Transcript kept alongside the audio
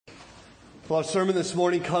Well, our sermon this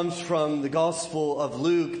morning comes from the Gospel of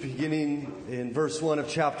Luke, beginning in verse 1 of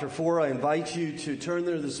chapter 4. I invite you to turn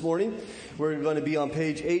there this morning. We're going to be on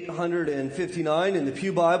page 859 in the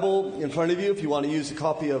Pew Bible in front of you if you want to use a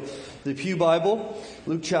copy of the Pew Bible.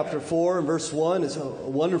 Luke chapter 4 and verse 1 is a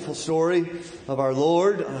wonderful story of our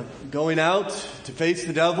Lord going out to face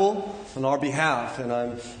the devil on our behalf. And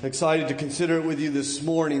I'm excited to consider it with you this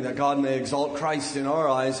morning, that God may exalt Christ in our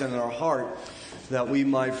eyes and in our heart, that we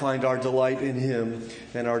might find our delight in Him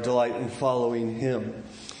and our delight in following Him.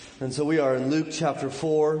 And so we are in Luke chapter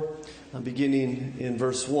 4, beginning in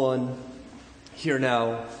verse 1. Hear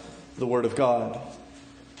now the word of God.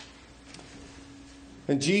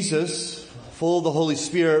 And Jesus, full of the Holy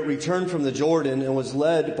Spirit, returned from the Jordan and was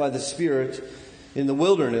led by the Spirit in the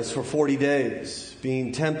wilderness for 40 days,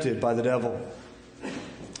 being tempted by the devil.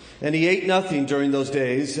 And he ate nothing during those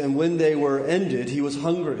days, and when they were ended, he was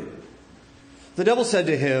hungry. The devil said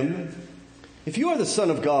to him, "If you are the Son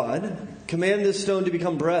of God, command this stone to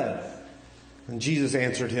become bread." And Jesus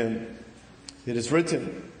answered him, "It is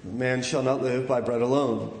written, man shall not live by bread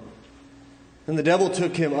alone." And the devil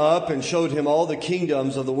took him up and showed him all the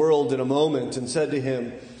kingdoms of the world in a moment, and said to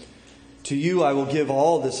him, "To you I will give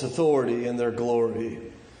all this authority and their glory,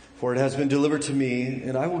 for it has been delivered to me,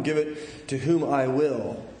 and I will give it to whom I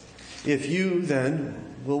will. If you then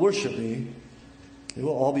will worship me, it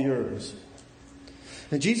will all be yours."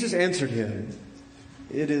 And Jesus answered him,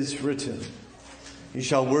 "It is written, you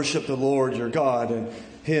shall worship the Lord your God, and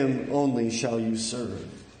Him only shall you serve."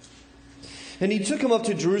 And he took him up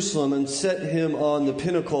to Jerusalem and set him on the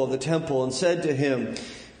pinnacle of the temple and said to him,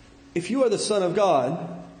 "If you are the Son of God,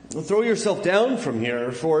 throw yourself down from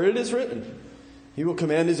here, for it is written, He will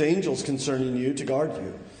command His angels concerning you to guard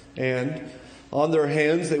you, and on their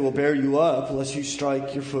hands they will bear you up, lest you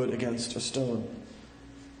strike your foot against a stone."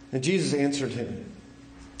 And Jesus answered him,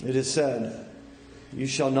 "It is said, you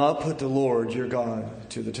shall not put the Lord your God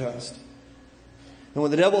to the test." And when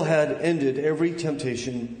the devil had ended every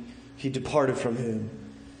temptation, he departed from him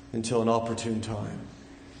until an opportune time.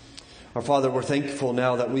 Our Father, we're thankful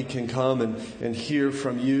now that we can come and hear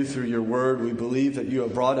from you through your word. We believe that you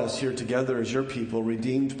have brought us here together as your people,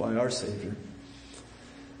 redeemed by our Savior.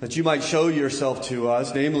 That you might show yourself to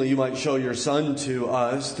us, namely you might show your Son to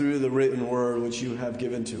us through the written word which you have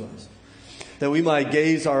given to us. That we might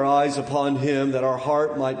gaze our eyes upon Him, that our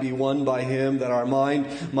heart might be won by Him, that our mind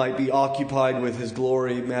might be occupied with His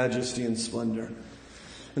glory, majesty, and splendor.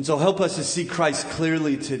 And so help us to see Christ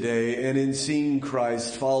clearly today, and in seeing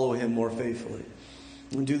Christ, follow Him more faithfully.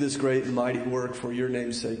 And do this great and mighty work for your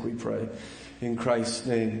name's sake, we pray. In Christ's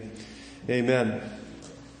name, amen.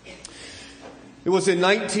 It was in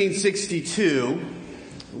 1962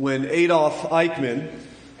 when Adolf Eichmann,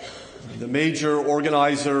 the major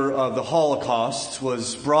organizer of the Holocaust,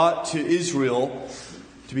 was brought to Israel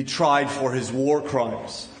to be tried for his war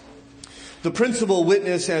crimes. The principal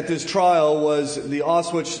witness at this trial was the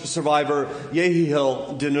Auschwitz survivor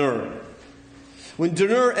Yehiel Dinur. When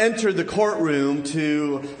Dinur entered the courtroom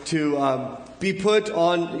to be put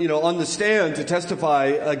on the stand to testify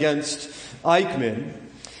against Eichmann,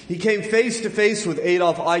 he came face to face with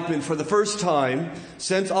Adolf Eichmann for the first time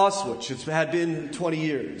since Auschwitz. It had been 20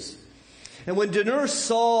 years. And when Dinur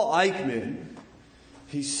saw Eichmann,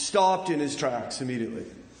 he stopped in his tracks immediately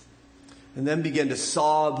and then began to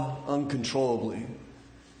sob uncontrollably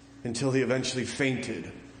until he eventually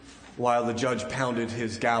fainted while the judge pounded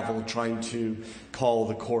his gavel trying to call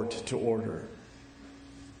the court to order.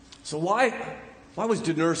 So why was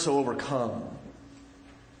Dinur so overcome?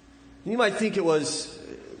 You might think it was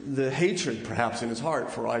the hatred perhaps in his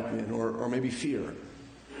heart for Eichmann, or maybe fear.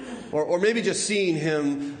 Or maybe just seeing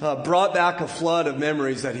him brought back a flood of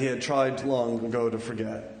memories that he had tried long ago to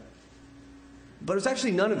forget. But it's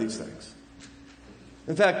actually none of these things.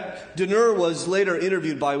 In fact, Dinur was later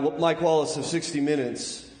interviewed by Mike Wallace of 60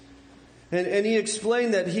 Minutes. And he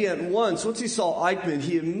explained that once he saw Eichmann,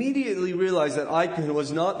 he immediately realized that Eichmann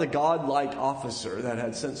was not the godlike officer that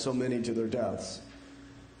had sent so many to their deaths.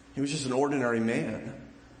 He was just an ordinary man.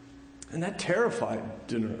 And that terrified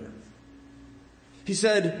Dinur. He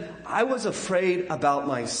said, "I was afraid about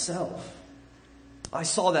myself. I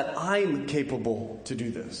saw that I'm capable to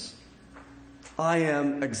do this. I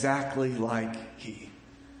am exactly like he."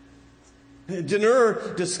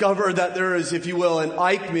 Dinur discovered that there is, if you will, an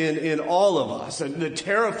Eichmann in all of us, and the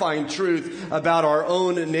terrifying truth about our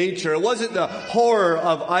own nature. It wasn't the horror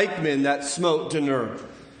of Eichmann that smote Dinur,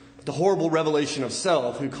 the horrible revelation of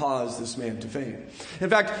self who caused this man to faint.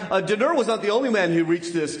 In fact, Dinur was not the only man who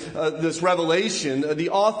reached this revelation. The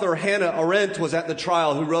author Hannah Arendt was at the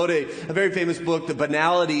trial, who wrote a very famous book, The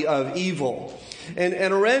Banality of Evil. And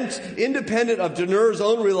Arendt, independent of Denner's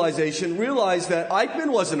own realization, realized that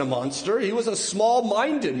Eichmann wasn't a monster. He was a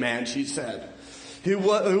small-minded man, she said,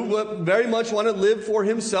 who very much wanted to live for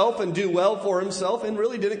himself and do well for himself and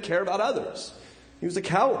really didn't care about others. He was a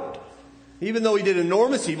coward. Even though he did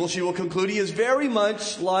enormous evil, she will conclude he is very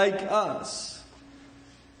much like us.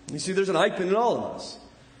 You see, there's an Eichmann in all of us,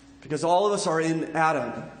 because all of us are in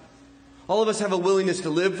Adam. All of us have a willingness to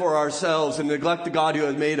live for ourselves and neglect the God who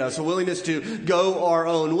has made us, a willingness to go our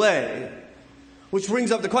own way. Which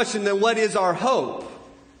brings up the question, then what is our hope?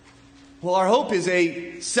 Well, our hope is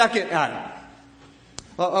a second Adam.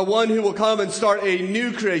 A one who will come and start a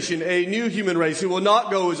new creation, a new human race, who will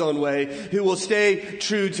not go his own way, who will stay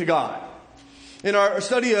true to God. In our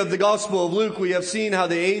study of the Gospel of Luke, we have seen how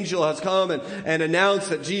the angel has come and announced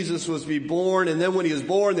that Jesus was to be born. And then when he was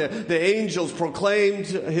born, the angels proclaimed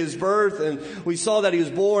his birth. And we saw that he was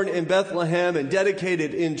born in Bethlehem and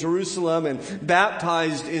dedicated in Jerusalem and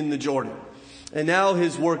baptized in the Jordan. And now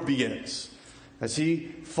his work begins as he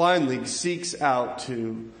finally seeks out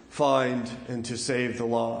to find and to save the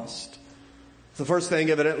lost. The first thing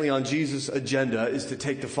evidently on Jesus' agenda is to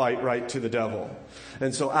take the fight right to the devil.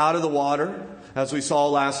 And so out of the water, as we saw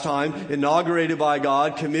last time, inaugurated by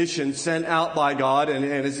God, commissioned, sent out by God, and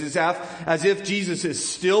as if Jesus is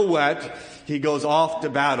still wet, he goes off to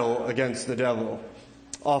battle against the devil,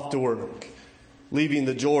 off to work, leaving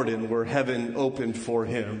the Jordan where heaven opened for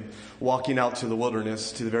him, walking out to the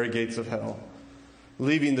wilderness, to the very gates of hell,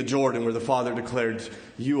 leaving the Jordan where the Father declared,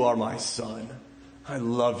 "You are my Son. I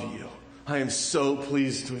love you. I am so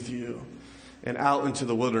pleased with you." And out into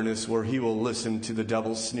the wilderness where he will listen to the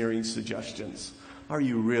devil's sneering suggestions. Are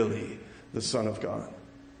you really the Son of God?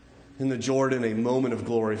 In the Jordan, a moment of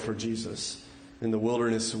glory for Jesus. In the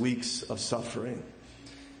wilderness, weeks of suffering.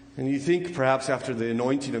 And you think perhaps after the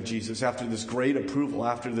anointing of Jesus, after this great approval,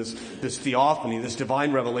 after this theophany, this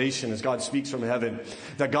divine revelation as God speaks from heaven,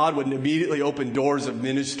 that God would immediately open doors of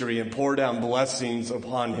ministry and pour down blessings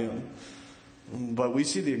upon him. But we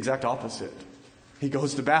see the exact opposite. He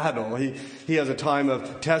goes to battle. He has a time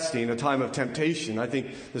of testing, a time of temptation. I think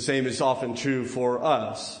the same is often true for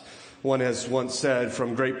us. One has once said,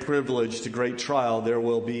 from great privilege to great trial, there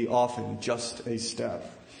will be often just a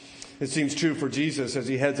step. It seems true for Jesus as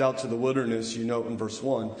he heads out to the wilderness, you note in verse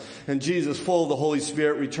 1. And Jesus, full of the Holy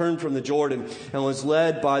Spirit, returned from the Jordan and was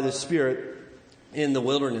led by the Spirit in the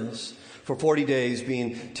wilderness for 40 days,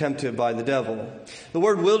 being tempted by the devil. The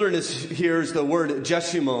word wilderness here is the word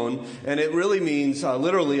Jeshimon, and it really means,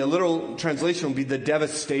 literally, a literal translation would be the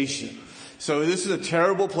devastation. So this is a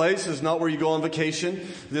terrible place. This is not where you go on vacation.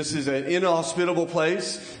 This is an inhospitable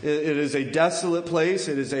place. It is a desolate place.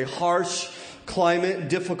 It is a harsh climate,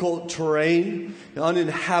 difficult terrain,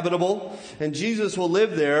 uninhabitable. And Jesus will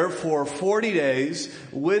live there for 40 days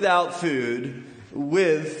without food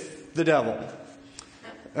with the devil.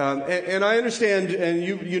 And I understand, and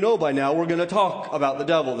you know by now, we're going to talk about the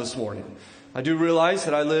devil this morning. I do realize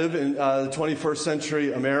that I live in the 21st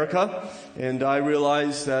century America, and I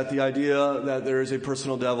realize that the idea that there is a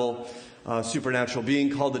personal devil, supernatural being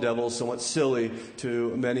called the devil, is somewhat silly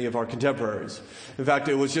to many of our contemporaries. In fact,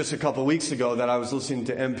 it was just a couple of weeks ago that I was listening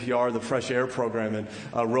to NPR, the Fresh Air program, and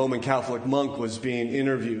a Roman Catholic monk was being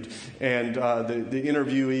interviewed. And the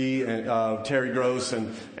interviewee, Terry Gross,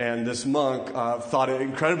 and this monk thought it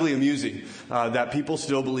incredibly amusing that people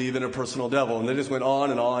still believe in a personal devil. And they just went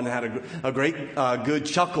on and had a great, good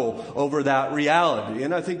chuckle over that reality.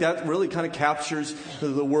 And I think that really kind of captures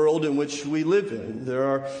the world in which we live in. There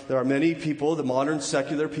are many people, the modern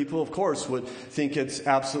secular people, of course, would think it's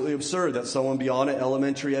absolutely absurd that someone beyond an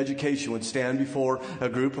elementary education would stand before a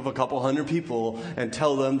group of a couple hundred people and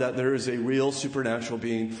tell them that there is a real supernatural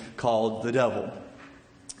being called the devil.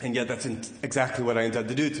 And yet that's exactly what I intend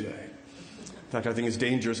to do today. In fact, I think it's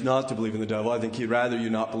dangerous not to believe in the devil. I think he'd rather you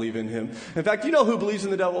not believe in him. In fact, you know who believes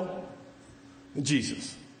in the devil?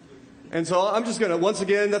 Jesus. And so I'm just going to, once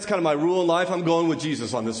again, that's kind of my rule in life. I'm going with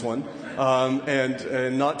Jesus on this one.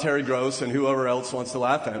 And not Terry Gross and whoever else wants to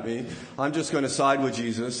laugh at me. I'm just going to side with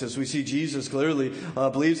Jesus. As we see, Jesus clearly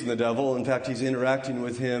believes in the devil. In fact, he's interacting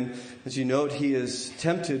with him. As you note, he is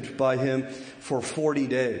tempted by him for 40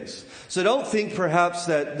 days. So don't think perhaps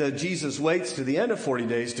that Jesus waits to the end of 40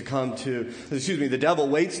 days to come to, the devil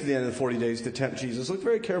waits to the end of the 40 days to tempt Jesus. Look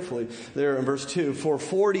very carefully there in verse 2. For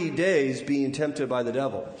 40 days being tempted by the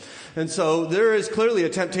devil. And so there is clearly a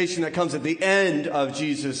temptation that comes at the end of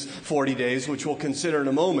Jesus' 40 days, which we'll consider in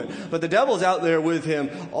a moment. But the devil's out there with him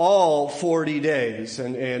all 40 days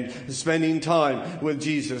and spending time with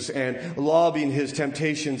Jesus and lobbying his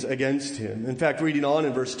temptations against him. In fact, reading on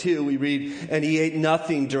in verse 2, we read, and he ate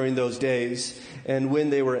nothing during those days, and when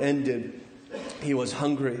they were ended, He was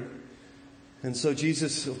hungry. And so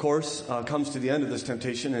Jesus, of course, comes to the end of this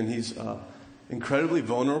temptation, and he's incredibly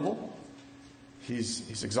vulnerable.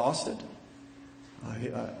 He's exhausted.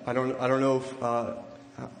 I don't know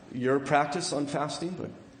if your practice on fasting, but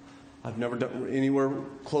I've never done anywhere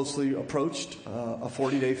closely approached a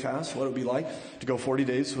 40-day fast. What it would be like to go 40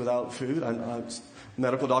 days without food.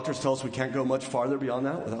 Medical doctors tell us we can't go much farther beyond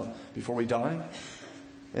that before we die.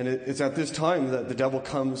 And it's at this time that the devil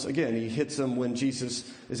comes again. He hits him when Jesus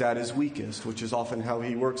is at his weakest, which is often how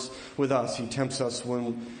he works with us. He tempts us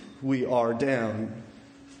when we are down.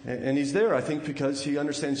 And he's there, I think, because he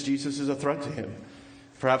understands Jesus is a threat to him.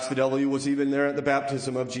 Perhaps the devil was even there at the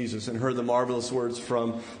baptism of Jesus and heard the marvelous words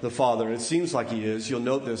from the Father. It seems like he is. You'll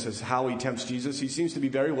note this as how he tempts Jesus. He seems to be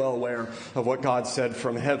very well aware of what God said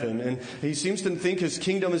from heaven. And he seems to think his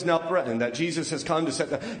kingdom is now threatened, that Jesus has come to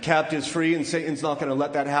set the captives free, and Satan's not going to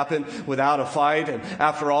let that happen without a fight. And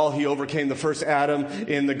after all, he overcame the first Adam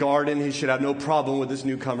in the garden. He should have no problem with this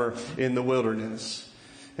newcomer in the wilderness.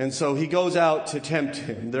 And so he goes out to tempt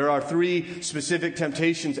him. There are 3 specific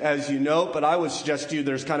temptations, as you know, but I would suggest to you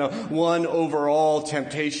there's kind of one overall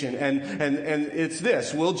temptation. And it's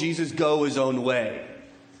this: will Jesus go his own way?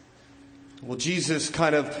 Will Jesus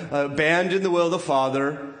kind of abandon the will of the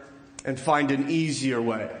Father and find an easier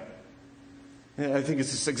way? And I think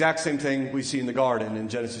it's this exact same thing we see in the garden in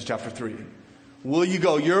Genesis chapter 3. Will you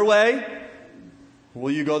go your way?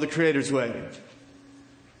 Will you go the Creator's way?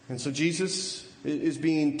 And so Jesus is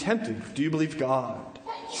being tempted. Do you believe God?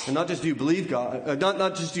 And not just do you believe God,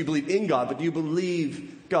 not just do you believe in God, but do you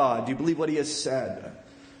believe God? Do you believe what he has said?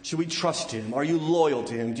 Should we trust him? Are you loyal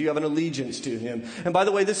to him? Do you have an allegiance to him? And by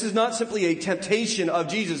the way, this is not simply a temptation of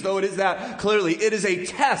Jesus, though it is that clearly. It is a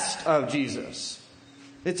test of Jesus.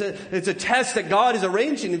 It's a test that God is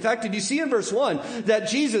arranging. In fact, did you see in verse 1 that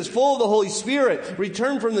Jesus, full of the Holy Spirit,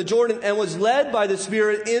 returned from the Jordan and was led by the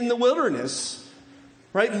Spirit in the wilderness?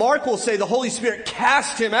 Right? Mark will say the Holy Spirit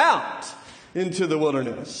cast him out into the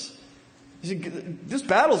wilderness. You see, this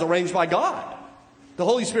battle is arranged by God. The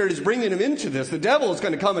Holy Spirit is bringing him into this. The devil is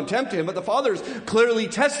going to come and tempt him, but the Father is clearly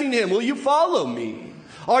testing him. Will you follow me?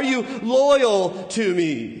 Are you loyal to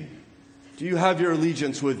me? Do you have your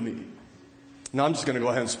allegiance with me? Now I'm just going to go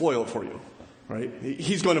ahead and spoil it for you. Right?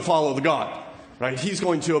 He's going to follow the God. Right? He's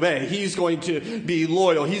going to obey. He's going to be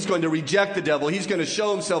loyal. He's going to reject the devil. He's going to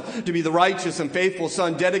show himself to be the righteous and faithful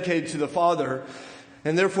Son dedicated to the Father.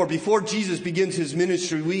 And therefore, before Jesus begins his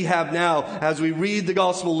ministry, we have now, as we read the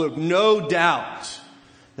Gospel of Luke, no doubt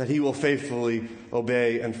that he will faithfully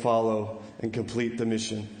obey and follow and complete the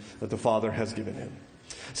mission that the Father has given him.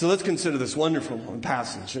 So let's consider this wonderful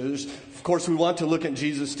passage. Of course, we want to look at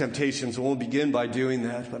Jesus' temptations, and we'll begin by doing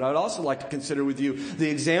that. But I'd also like to consider with you the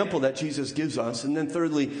example that Jesus gives us, and then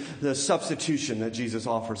thirdly, the substitution that Jesus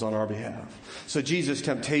offers on our behalf. So Jesus'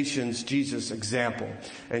 temptations, Jesus' example,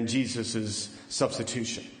 and Jesus'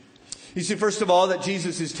 substitution. You see, first of all, that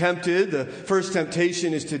Jesus is tempted. The first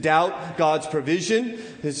temptation is to doubt God's provision.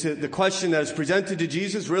 The question that is presented to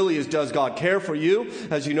Jesus really is, does God care for you?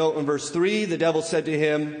 As you note in verse 3, the devil said to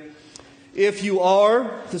him, if you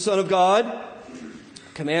are the Son of God,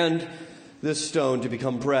 command this stone to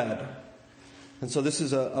become bread. And so this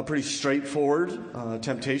is a pretty straightforward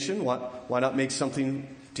temptation. Why not make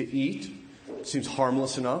something to eat? It seems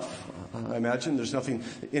harmless enough. I imagine there's nothing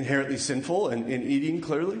inherently sinful in eating,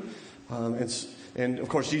 clearly. And of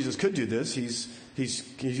course, Jesus could do this.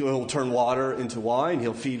 He'll turn water into wine.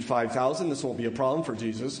 He'll feed 5,000. This won't be a problem for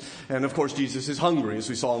Jesus. And of course, Jesus is hungry, as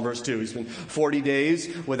we saw in verse 2. He's been 40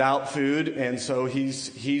 days without food, and so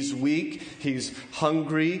he's weak. He's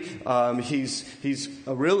hungry. He's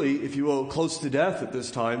really, if you will, close to death at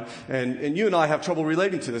this time. And you and I have trouble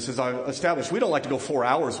relating to this, as I established. We don't like to go 4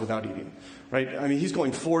 hours without eating. Right? I mean, he's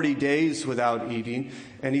going 40 days without eating,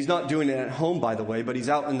 and he's not doing it at home, by the way, but he's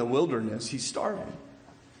out in the wilderness. He's starving.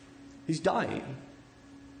 He's dying.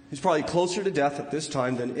 He's probably closer to death at this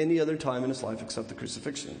time than any other time in his life except the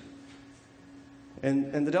crucifixion.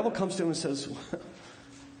 And the devil comes to him and says,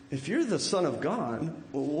 if you're the Son of God,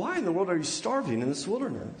 why in the world are you starving in this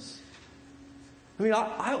wilderness? I mean,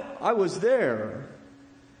 I was there,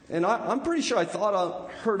 and I'm pretty sure I thought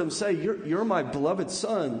I heard him say, you're my beloved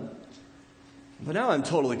Son. But now I'm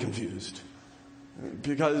totally confused,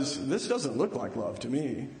 because this doesn't look like love to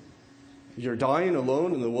me. You're dying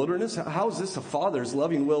alone in the wilderness? How is this a father's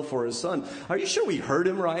loving will for his son? Are you sure we heard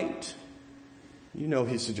him right? You know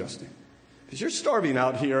he's suggesting. Because you're starving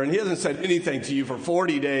out here, and he hasn't said anything to you for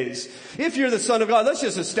 40 days. If you're the Son of God, let's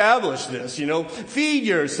just establish this, feed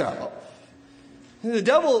yourself. And the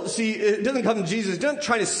devil, see, it doesn't come to Jesus. It doesn't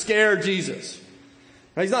try to scare Jesus.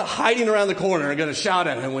 Right? He's not hiding around the corner and going to shout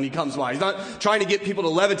at him when he comes by. He's not trying to get people to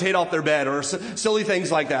levitate off their bed or silly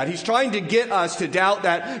things like that. He's trying to get us to doubt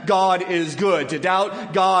that God is good, to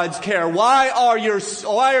doubt God's care. Why are you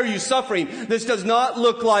suffering? This does not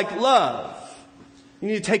look like love. You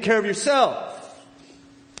need to take care of yourself.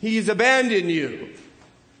 He's abandoned you.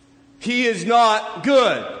 He is not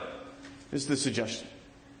good, is the suggestion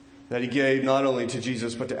that he gave not only to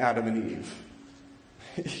Jesus but to Adam and Eve.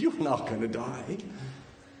 You're not going to die.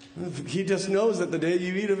 He just knows that the day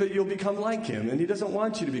you eat of it, you'll become like him. And he doesn't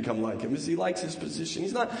want you to become like him because he likes his position.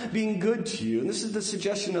 He's not being good to you. And this is the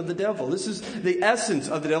suggestion of the devil. This is the essence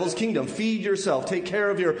of the devil's kingdom. Feed yourself. Take care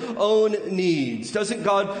of your own needs. Doesn't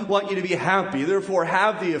God want you to be happy? Therefore,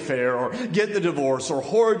 have the affair or get the divorce or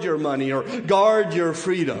hoard your money or guard your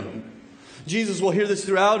freedom. Jesus will hear this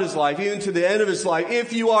throughout his life, even to the end of his life.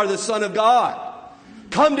 If you are the Son of God,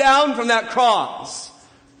 come down from that cross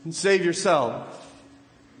and save yourself.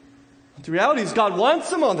 The reality is God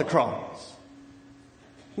wants him on the cross.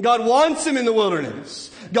 God wants him in the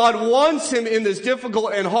wilderness. God wants him in this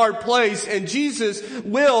difficult and hard place. And Jesus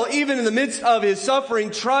will, even in the midst of his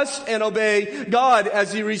suffering, trust and obey God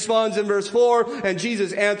as he responds in verse 4. And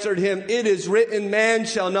Jesus answered him, "It is written, man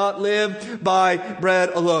shall not live by bread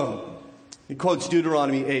alone." He quotes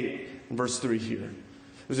Deuteronomy 8 in verse 3 here.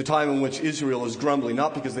 There's a time in which Israel is grumbling,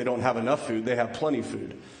 not because they don't have enough food, they have plenty of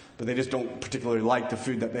food. But they just don't particularly like the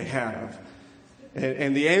food that they have.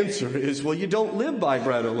 And the answer is, well, you don't live by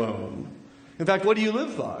bread alone. In fact, what do you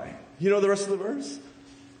live by? You know the rest of the verse?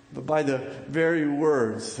 But by the very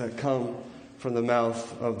words that come from the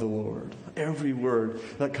mouth of the Lord. Every word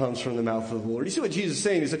that comes from the mouth of the Lord. You see what Jesus is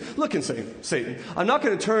saying? He said, look, Satan, I'm not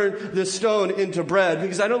going to turn this stone into bread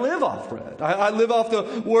because I don't live off bread. I live off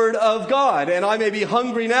the word of God. And I may be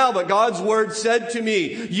hungry now, but God's word said to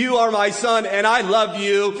me, you are my son and I love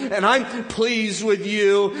you and I'm pleased with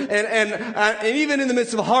you. And even in the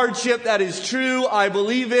midst of hardship, that is true. I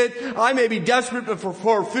believe it. I may be desperate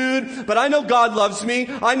for food, but I know God loves me.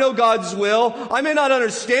 I know God's will. I may not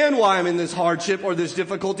understand why I'm in this hardship or this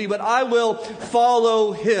difficulty, but I will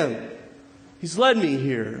follow him. He's led me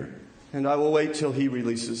here, and I will wait till he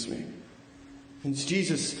releases me. And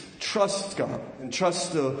Jesus trusts God and trusts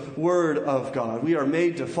the word of God. We are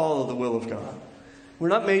made to follow the will of God. We're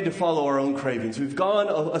not made to follow our own cravings. We've gone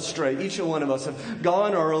astray. Each one of us have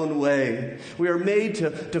gone our own way. We are made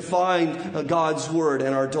to find God's word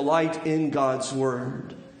and our delight in God's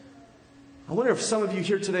word. I wonder if some of you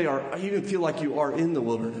here today even feel like you are in the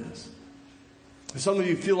wilderness. Some of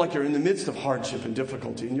you feel like you're in the midst of hardship and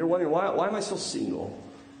difficulty, and you're wondering, why am I still single?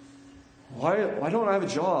 Why don't I have a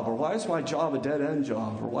job? Or why is my job a dead-end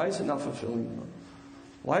job? Or why is it not fulfilling?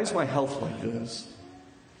 Why is my health like this?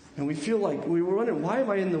 And we feel like we were wondering, why am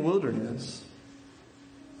I in the wilderness?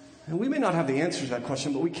 And we may not have the answer to that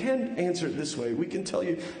question, but we can answer it this way. We can tell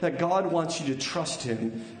you that God wants you to trust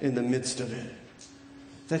him in the midst of it.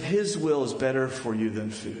 That his will is better for you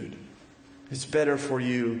than food. It's better for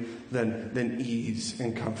you than ease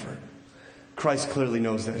and comfort. Christ clearly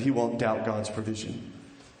knows that. He won't doubt God's provision.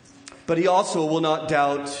 But he also will not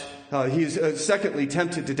doubt, he's secondly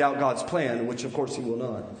tempted to doubt God's plan, which of course he will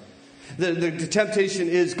not. The temptation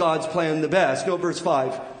is God's plan the best. Note verse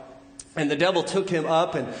 5. And the devil took him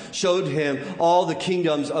up and showed him all the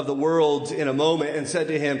kingdoms of the world in a moment and said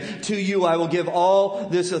to him, to you I will give all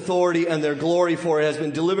this authority and their glory, for it has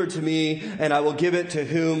been delivered to me, and I will give it to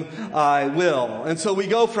whom I will. And so we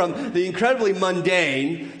go from the incredibly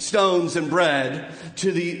mundane, stones and bread,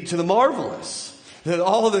 to the marvelous.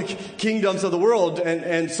 All the kingdoms of the world,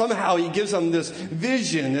 and somehow he gives them this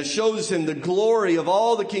vision that shows him the glory of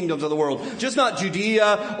all the kingdoms of the world. Just not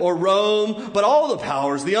Judea or Rome, but all the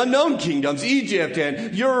powers, the unknown kingdoms, Egypt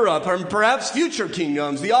and Europe, and perhaps future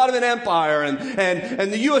kingdoms, the Ottoman Empire and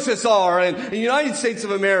the USSR and the United States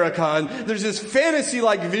of America. And there's this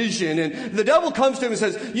fantasy-like vision, and the devil comes to him and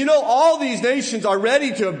says, you know, all these nations are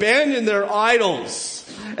ready to abandon their idols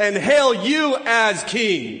and hail you as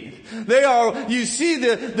king. You see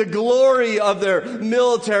the glory of their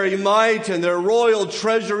military might and their royal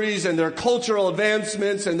treasuries and their cultural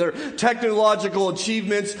advancements and their technological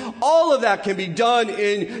achievements. All of that can be done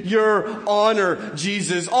in your honor,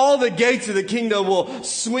 Jesus. All the gates of the kingdom will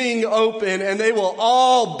swing open and they will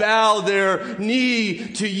all bow their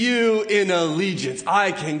knee to you in allegiance.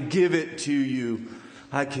 I can give it to you.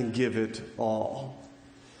 I can give it all.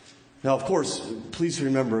 Now, of course, please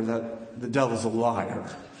remember that the devil's a liar.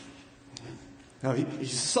 Now,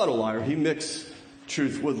 he's a subtle liar. He mixes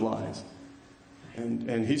truth with lies.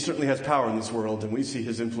 And he certainly has power in this world, and we see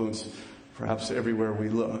his influence perhaps everywhere we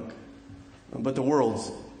look. But the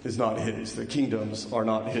world's is not his. The kingdoms are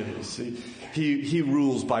not his. He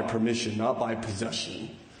rules by permission, not by possession.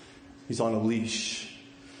 He's on a leash.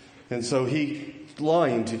 And so he's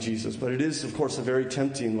lying to Jesus. But it is, of course, a very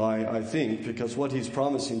tempting lie, I think, because what he's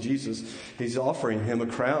promising Jesus, he's offering him a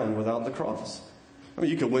crown without the cross. I mean,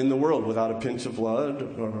 you could win the world without a pinch of blood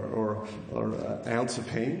or an ounce of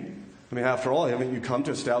pain. I mean, after all, haven't you come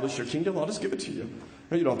to establish your kingdom? I'll just give it to you.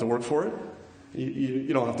 You don't have to work for it.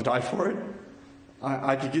 You don't have to die for it.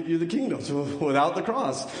 I could get you the kingdom. So without the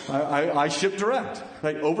cross, I ship direct.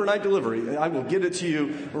 Like overnight delivery. I will get it to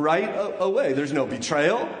you right away. There's no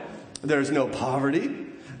betrayal. There's no poverty.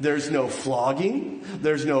 There's no flogging.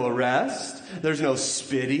 There's no arrest. There's no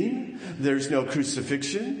spitting. There's no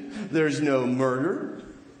crucifixion. There's no murder.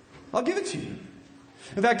 I'll give it to you.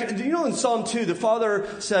 In fact, do you know in Psalm 2, the Father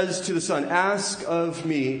says to the Son, ask of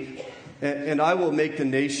me, and I will make the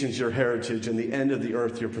nations your heritage and the end of the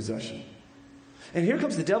earth your possession. And here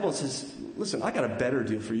comes the devil and says, listen, I got a better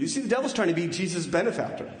deal for you. You see, the devil's trying to be Jesus'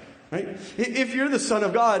 benefactor, right? If you're the Son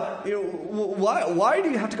of God, why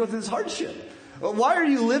do you have to go through this hardship? Why are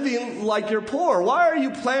you living like you're poor? Why are you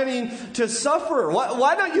planning to suffer?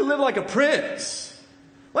 Why don't you live like a prince?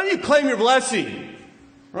 Why don't you claim your blessing?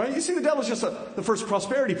 Right? You see, the devil's just the first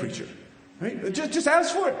prosperity preacher. Right? Just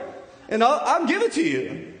ask for it, and I'll give it to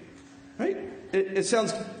you. Right? It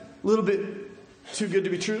sounds a little bit too good to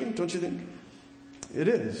be true, don't you think? It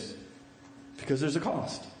is, because there's a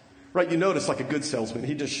cost. Right? You notice, like a good salesman,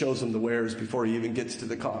 he just shows them the wares before he even gets to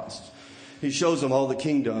the cost. He shows them all the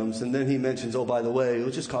kingdoms, and then he mentions, oh, by the way, it'll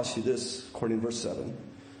just cost you this, according to verse 7.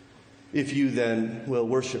 If you then will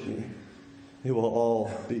worship me, it will all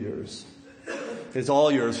be yours. It's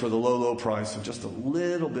all yours for the low, low price of just a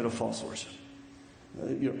little bit of false worship.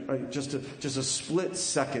 Just a split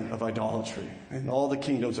second of idolatry, and all the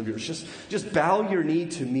kingdoms of yours. Just bow your knee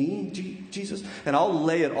to me, Jesus, and I'll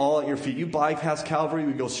lay it all at your feet. You bypass Calvary,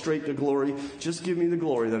 we go straight to glory. Just give me the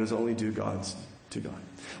glory that is only due to God.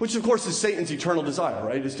 Which, of course, is Satan's eternal desire,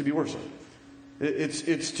 right? Is to be worshipped.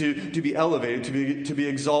 It's to be elevated, to be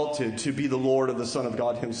exalted, to be the Lord of the Son of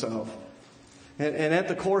God himself. And at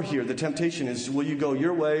the core here, the temptation is, will you go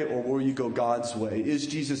your way or will you go God's way? Is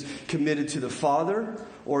Jesus committed to the Father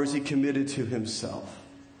or is he committed to himself?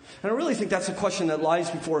 And I really think that's a question that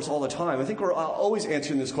lies before us all the time. I think we're always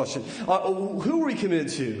answering this question. Who are we committed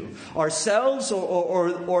to? Ourselves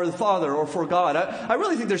or the Father or for God? I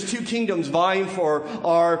really think there's two kingdoms vying for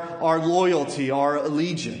our loyalty, our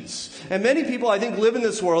allegiance. And many people, I think, live in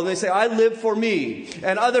this world and they say, I live for me.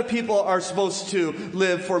 And other people are supposed to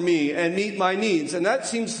live for me and meet my needs. And that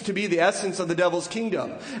seems to be the essence of the devil's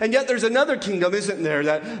kingdom. And yet there's another kingdom, isn't there?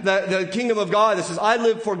 That the kingdom of God that says, I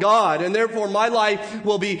live for God. And therefore my life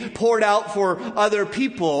will be poured out for other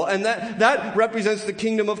people. And that represents the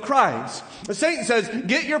kingdom of Christ. Satan says,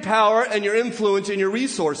 get your power and your influence and your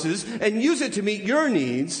resources and use it to meet your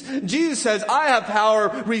needs. Jesus says, I have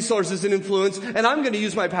power, resources, and influence, and I'm going to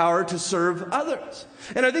use my power to serve others.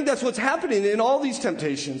 And I think that's what's happening in all these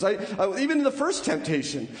temptations. Even in the first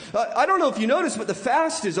temptation. I don't know if you noticed, but the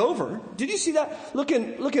fast is over. Did you see that? Look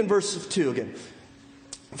in verse 2 again.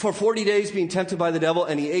 For 40 days being tempted by the devil,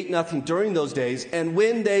 and he ate nothing during those days. And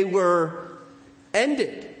when they were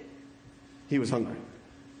ended, he was hungry.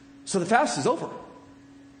 So the fast is over.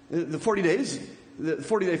 The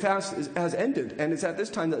 40-day fast has ended. And it's at this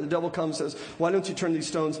time that the devil comes and says, why don't you turn these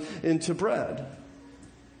stones into bread?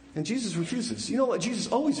 And Jesus refuses. You know what? Jesus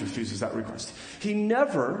always refuses that request. He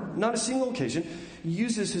never, not a single occasion,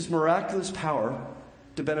 uses his miraculous power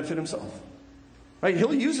to benefit himself. Right?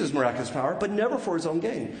 He'll use his miraculous power, but never for his own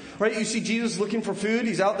gain. Right? You see Jesus looking for food.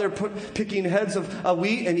 He's out there picking heads of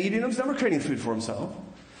wheat and eating them. He's never creating food for himself.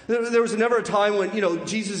 There was never a time when,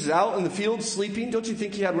 Jesus is out in the field sleeping. Don't you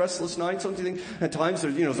think he had restless nights? Don't you think at times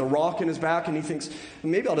there's a rock in his back and he thinks,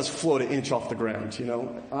 maybe I'll just float an inch off the ground,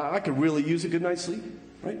 I could really use a good night's sleep.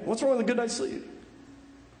 Right? What's wrong with a good night's sleep?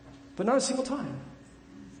 But not a single time.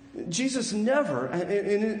 Jesus never,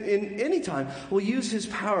 in any time, will use his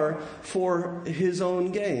power for his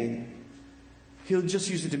own gain. He'll just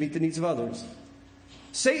use it to meet the needs of others.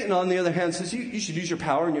 Satan, on the other hand, says you should use your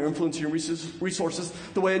power and your influence and your resources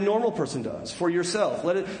the way a normal person does, for yourself.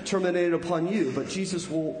 Let it terminate upon you, but Jesus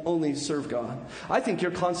will only serve God. I think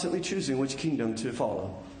you're constantly choosing which kingdom to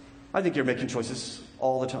follow. I think you're making choices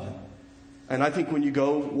all the time. And I think when you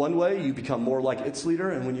go one way, you become more like its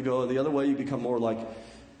leader, and when you go the other way, you become more like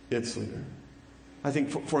its leader. I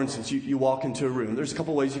think, for instance, you walk into a room. There's a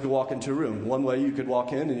couple ways you could walk into a room. One way you could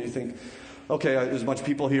walk in and you think, okay, there's a bunch of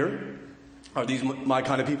people here. Are these my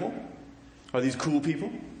kind of people? Are these cool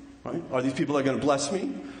people? Right? Are these people that are going to bless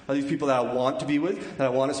me? Are these people that I want to be with, that I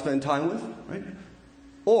want to spend time with? Right?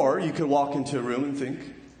 Or you could walk into a room and think,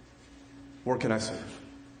 where can I serve?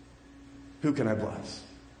 Who can I bless?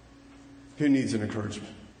 Who needs an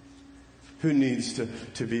encouragement? Who needs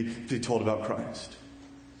to be told about Christ?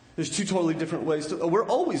 There's two totally different ways we're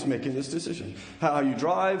always making this decision. How you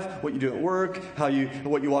drive, what you do at work,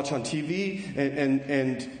 what you watch on TV,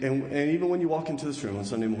 and even when you walk into this room on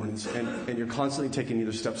Sunday mornings, and you're constantly taking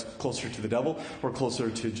either steps closer to the devil or closer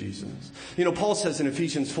to Jesus. You know, Paul says in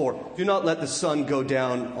Ephesians 4, do not let the sun go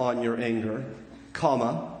down on your anger,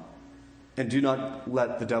 and do not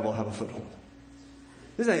let the devil have a foothold.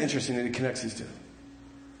 Isn't that interesting that he connects these two?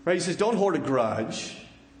 Right? He says, don't hold a grudge.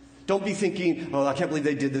 Don't be thinking, oh, I can't believe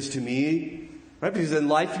they did this to me. Right? Because then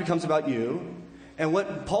life becomes about you. And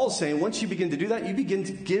what Paul's saying, once you begin to do that, you begin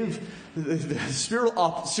to give the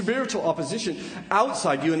spiritual opposition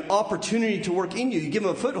outside you an opportunity to work in you. You give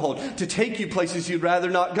them a foothold to take you places you'd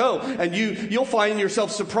rather not go. And you'll find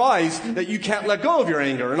yourself surprised that you can't let go of your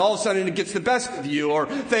anger. And all of a sudden it gets the best of you, or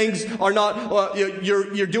things are not,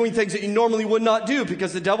 you're doing things that you normally would not do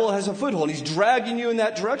because the devil has a foothold. He's dragging you in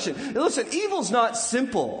that direction. And listen, evil's not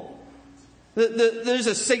simple. There's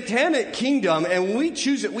a satanic kingdom, and when we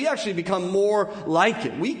choose it, we actually become more like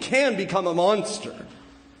it. We can become a monster.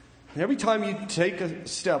 And every time you take a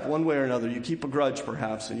step one way or another, you keep a grudge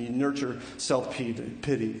perhaps, and you nurture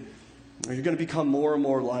self-pity, or you're going to become more and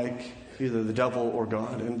more like either the devil or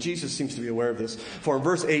God. And Jesus seems to be aware of this. For in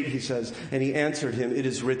verse 8 he says, and he answered him, it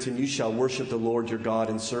is written, you shall worship the Lord your God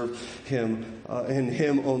and serve him, and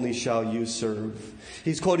him only shall you serve.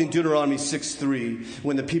 He's quoting Deuteronomy 6:3,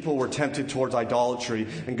 when the people were tempted towards idolatry,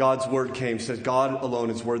 and God's word came, says, God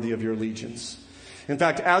alone is worthy of your allegiance. In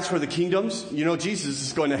fact, as for the kingdoms, you know, Jesus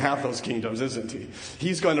is going to have those kingdoms, isn't he?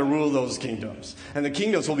 He's going to rule those kingdoms. And the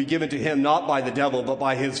kingdoms will be given to him not by the devil, but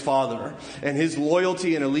by his Father. And his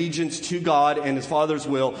loyalty and allegiance to God and his Father's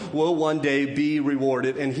will one day be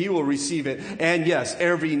rewarded, and he will receive it. And yes,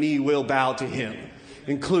 every knee will bow to him,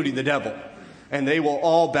 including the devil. And they will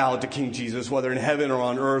all bow to King Jesus, whether in heaven or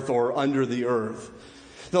on earth or under the earth.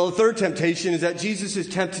 The third temptation is that Jesus is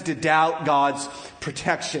tempted to doubt God's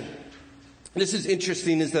protection. This is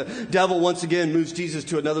interesting as the devil once again moves Jesus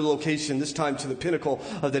to another location, this time to the pinnacle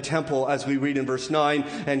of the temple, as we read in verse 9.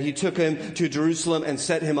 And he took him to Jerusalem and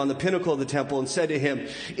set him on the pinnacle of the temple and said to him,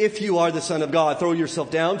 if you are the Son of God, throw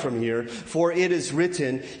yourself down from here, for it is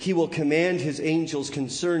written, he will command his angels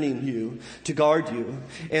concerning you to guard you.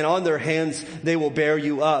 And on their hands they will bear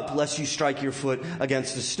you up, lest you strike your foot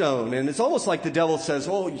against a stone. And it's almost like the devil says,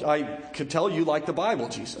 oh, I could tell you like the Bible,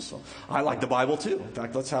 Jesus. Well, I like the Bible too. In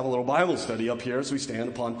fact, let's have a little Bible study up here as we stand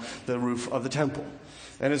upon the roof of the temple.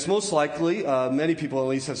 And it's most likely, many people at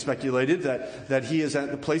least have speculated, that he is at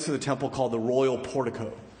the place of the temple called the Royal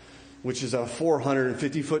Portico, which is a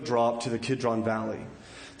 450-foot drop to the Kidron Valley.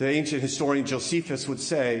 The ancient historian Josephus would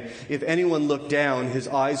say, if anyone looked down, his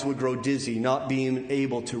eyes would grow dizzy, not being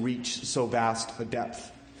able to reach so vast a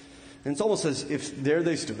depth. And it's almost as if there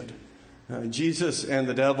they stood, Jesus and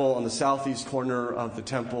the devil on the southeast corner of the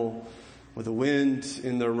temple, with the wind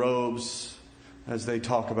in their robes, as they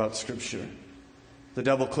talk about Scripture. The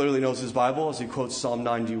devil clearly knows his Bible as he quotes Psalm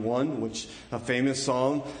 91, which a famous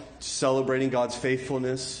psalm celebrating God's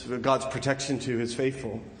faithfulness, God's protection to his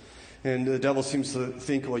faithful. And the devil seems to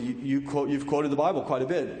think, well, you've quoted the Bible quite a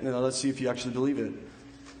bit. Now, let's see if you actually believe it.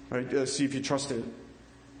 Right? Let's see if you trust it.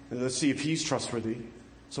 Let's see if he's trustworthy.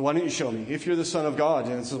 So why don't you show me? If you're the Son of God,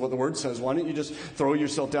 and this is what the Word says, why don't you just throw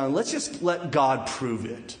yourself down? Let's just let God prove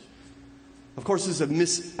it. Of course, this is a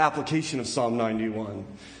misapplication of Psalm 91.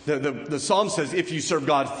 The Psalm says, if you serve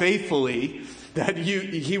God faithfully, that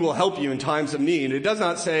he will help you in times of need. It does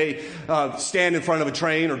not say, stand in front of a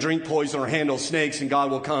train or drink poison or handle snakes and God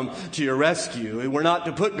will come to your rescue. We're not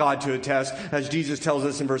to put God to a test, as Jesus tells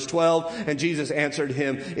us in verse 12. And Jesus answered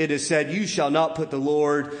him, it is said, you shall not put the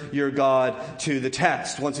Lord your God to the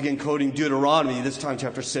test. Once again, quoting Deuteronomy, this time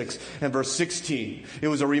chapter 6 and verse 16. It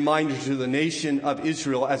was a reminder to the nation of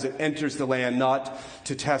Israel as it enters the land not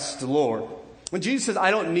to test the Lord. When Jesus says,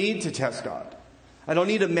 I don't need to test God, I don't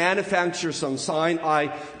need to manufacture some sign,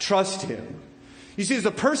 I trust him. You see, it's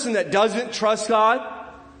the person that doesn't trust God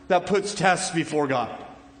that puts tests before God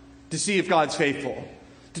to see if God's faithful.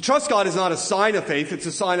 To trust God is not a sign of faith, it's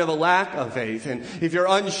a sign of a lack of faith. And if you're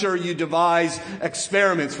unsure, you devise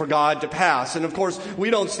experiments for God to pass. And of course,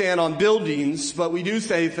 we don't stand on buildings, but we do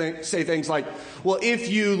say things like, well, if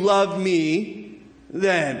you love me,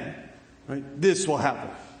 then this will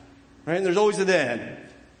happen. Right? And there's always a then.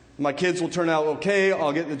 My kids will turn out okay,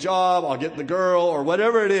 I'll get the job, I'll get the girl, or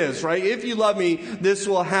whatever it is, right? If you love me, this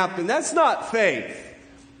will happen. That's not faith.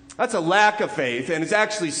 That's a lack of faith, and it's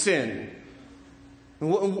actually sin.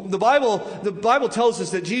 The Bible tells us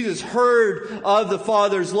that Jesus heard of the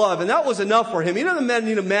Father's love, and that was enough for him. He doesn't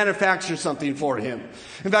need to manufacture something for him.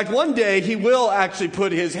 In fact, one day he will actually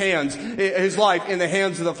put his life in the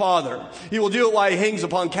hands of the Father. He will do it while he hangs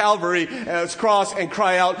upon Calvary's cross and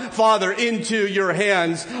cry out, "Father, into your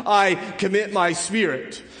hands I commit my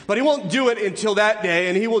spirit." But he won't do it until that day,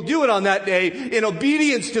 and he will do it on that day in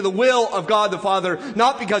obedience to the will of God the Father,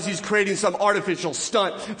 not because he's creating some artificial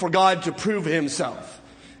stunt for God to prove himself.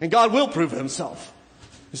 And God will prove himself.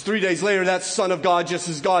 Because 3 days later, that Son of God, just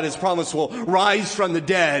as God has promised, will rise from the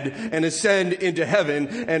dead and ascend into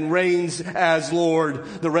heaven and reigns as Lord,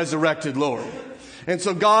 the resurrected Lord. And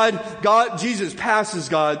so Jesus passes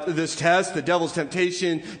this test, the devil's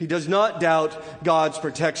temptation. He does not doubt God's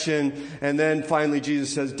protection. And then finally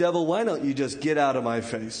Jesus says, "Devil, why don't you just get out of my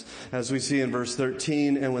face?" As we see in verse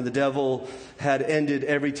 13, and when the devil had ended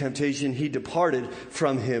every temptation, he departed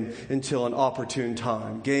from him until an opportune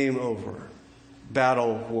time. Game over.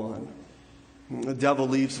 Battle won. The devil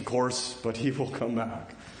leaves, of course, but he will come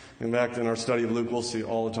back. In fact, in our study of Luke, we'll see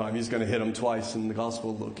all the time. He's going to hit him twice in the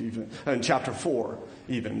Gospel of Luke, even in chapter 4,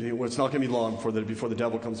 even. It's not going to be long before the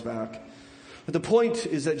devil comes back. But the point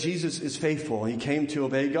is that Jesus is faithful. He came to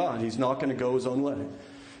obey God. He's not going to go his own way.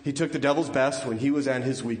 He took the devil's best when he was at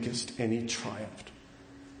his weakest, and he triumphed.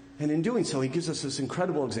 And in doing so, he gives us this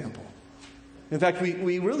incredible example. In fact,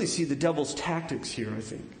 we really see the devil's tactics here, I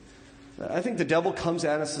think. I think the devil comes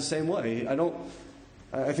at us the same way.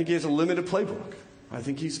 I think he has a limited playbook. I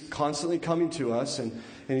think he's constantly coming to us, and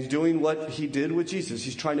he's doing what he did with Jesus.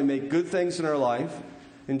 He's trying to make good things in our life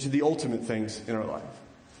into the ultimate things in our life.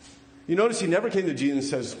 You notice he never came to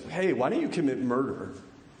Jesus and says, "Hey, why don't you commit murder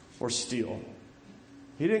or steal?"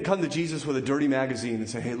 He didn't come to Jesus with a dirty magazine and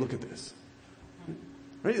say, "Hey, look at this."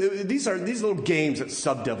 Right? These little games that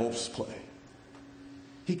sub-devils play.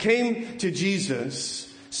 He came to Jesus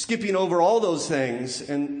skipping over all those things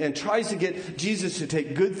and tries to get Jesus to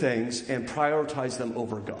take good things and prioritize them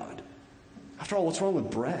over God. After all, what's wrong with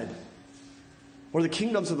bread? Or the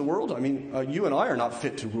kingdoms of the world? I mean, you and I are not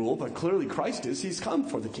fit to rule, but clearly Christ is. He's come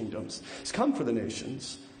for the kingdoms. He's come for the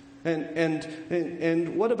nations.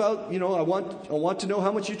 And what about, I want to know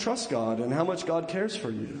how much you trust God and how much God cares for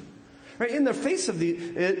you. Right? In the face of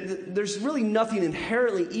there's really nothing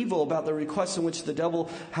inherently evil about the requests in which the devil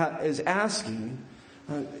is asking.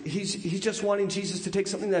 He's just wanting Jesus to take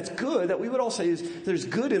something that's good, that we would all say is there's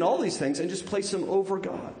good in all these things, and just place them over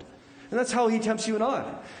God. And that's how he tempts you and I.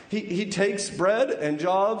 He takes bread and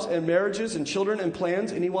jobs and marriages and children and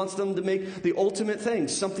plans, and he wants them to make the ultimate thing,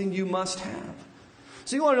 something you must have.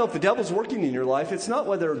 So you want to know if the devil's working in your life, it's not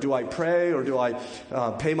whether do I pray or do I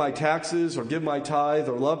pay my taxes or give my tithe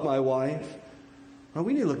or love my wife. Well,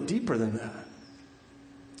 we need to look deeper than that.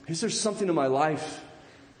 Is there something in my life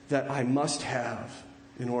that I must have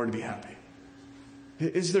in order to be happy?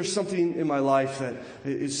 Is there something in my life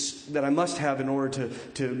that I must have in order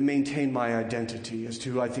to maintain my identity as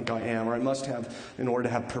to who I think I am, or I must have in order to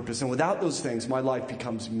have purpose? And without those things, my life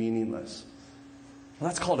becomes meaningless. Well,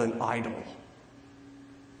 that's called an idol.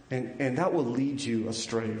 And that will lead you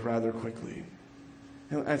astray rather quickly.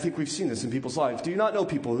 And I think we've seen this in people's lives. Do you not know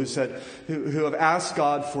people who have asked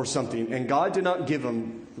God for something, and God did not give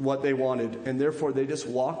them what they wanted, and therefore they just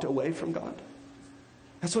walked away from God?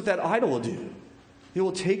 That's what that idol will do. It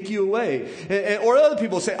will take you away. Or other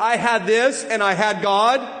people say, I had this and I had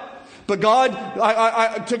God, but God,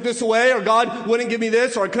 I took this away, or God wouldn't give me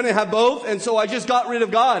this, or I couldn't have both, and so I just got rid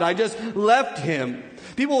of God. I just left him.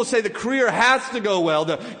 People will say the career has to go well.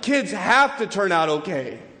 The kids have to turn out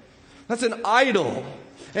okay. That's an idol.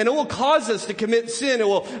 And it will cause us to commit sin. It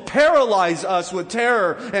will paralyze us with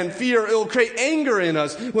terror and fear. It will create anger in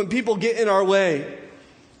us when people get in our way.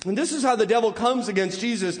 And this is how the devil comes against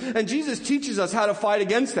Jesus. And Jesus teaches us how to fight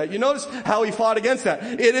against that. You notice how he fought against that.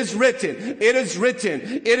 It is written. It is written.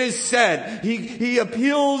 It is said. He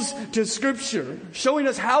appeals to Scripture, showing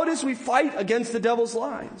us how it is we fight against the devil's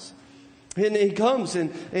lies. And he comes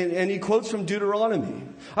and he quotes from Deuteronomy.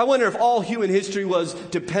 I wonder if all human history was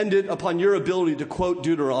dependent upon your ability to quote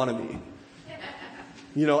Deuteronomy.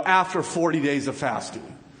 After 40 days of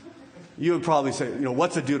fasting. You would probably say,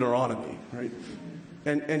 what's a Deuteronomy, right?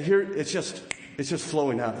 And here it's just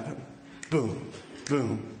flowing out of him. Boom,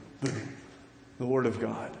 boom, boom. The Word of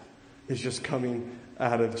God is just coming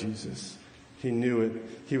out of Jesus. He knew it.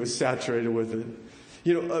 He was saturated with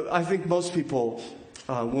it. I think most people,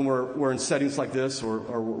 when we're in settings like this or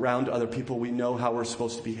around other people, we know how we're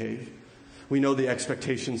supposed to behave. We know the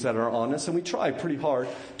expectations that are on us, and we try pretty hard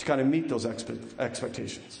to kind of meet those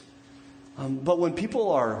expectations. But when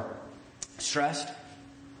people are stressed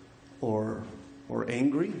or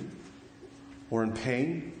angry, or in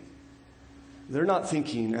pain, they're not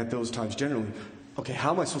thinking at those times generally, okay,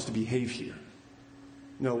 how am I supposed to behave here?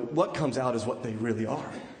 No, what comes out is what they really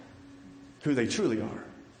are, who they truly are.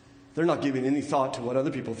 They're not giving any thought to what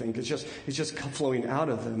other people think. It's just flowing out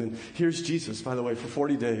of them. And here's Jesus, by the way, for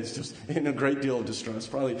 40 days, just in a great deal of distress,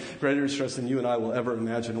 probably greater distress than you and I will ever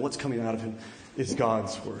imagine. And what's coming out of him is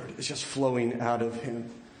God's word. It's just flowing out of him.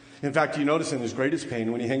 In fact, you notice in his greatest pain,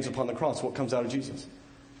 when he hangs upon the cross, what comes out of Jesus?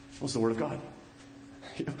 What's the word of God?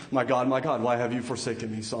 My God, why have you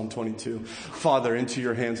forsaken me? Psalm 22. Father, into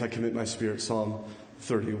your hands I commit my spirit. Psalm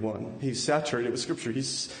 31. He's saturated with Scripture.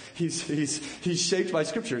 He's shaped by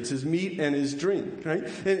Scripture. It's his meat and his drink, right?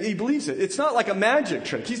 And he believes it. It's not like a magic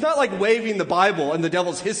trick. He's not like waving the Bible and the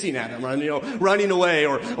devil's hissing at him, running away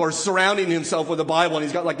or surrounding himself with the Bible and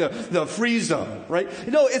he's got like the free zone, right?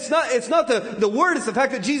 No, it's not the word. It's the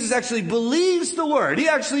fact that Jesus actually believes the word. He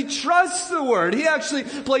actually trusts the word. He actually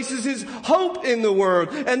places his hope in the word.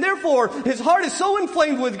 And therefore, his heart is so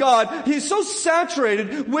inflamed with God. He's so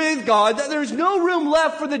saturated with God that there's no room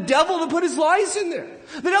left for the devil to put his lies in there.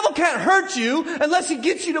 The devil can't hurt you unless he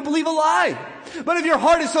gets you to believe a lie. But if your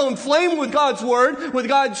heart is so inflamed with God's word, with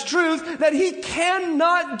God's truth, that he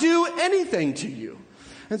cannot do anything to you.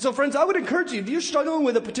 And so, friends, I would encourage you, if you're struggling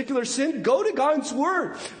with a particular sin, go to God's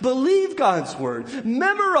word. Believe God's word.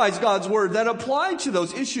 Memorize God's word that apply to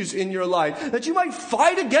those issues in your life, that you might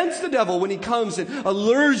fight against the devil when he comes and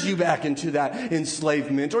allures you back into that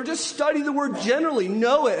enslavement. Or just study the word generally,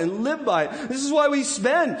 know it, and live by it. This is why we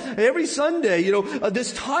spend every Sunday,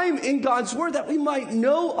 this time in God's word, that we might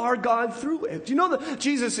know our God through it. Do you know that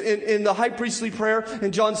Jesus, in the high priestly prayer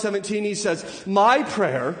in John 17, he says, my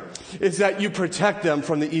prayer is that you protect them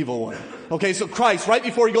from the evil one. Okay, so Christ, right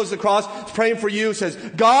before he goes to the cross, is praying for you, says,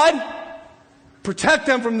 God, protect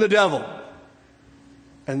them from the devil.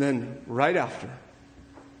 And then right after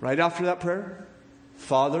that prayer,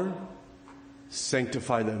 Father,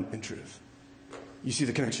 sanctify them in truth. You see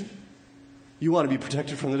the connection? You want to be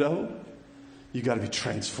protected from the devil? You got to be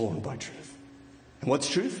transformed by truth. And what's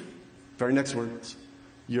truth? Very next words.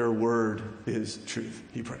 Your word is truth,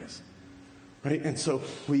 he prays. Right? And so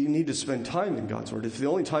we need to spend time in God's word. If the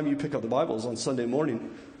only time you pick up the Bible is on Sunday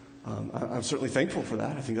morning, I'm certainly thankful for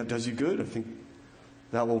that. I think that does you good. I think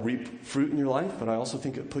that will reap fruit in your life, but I also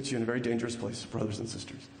think it puts you in a very dangerous place, brothers and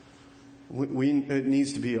sisters. It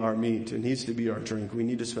needs to be our meat. It needs to be our drink. We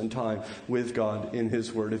need to spend time with God in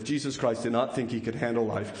his word. If Jesus Christ did not think he could handle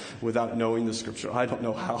life without knowing the scripture, I don't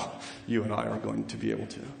know how you and I are going to be able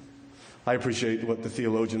to. I appreciate what the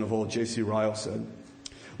theologian of old, J.C. Ryle, said.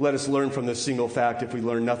 Let us learn from this single fact, if we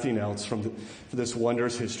learn nothing else from this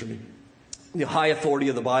wondrous history, the high authority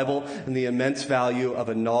of the Bible and the immense value of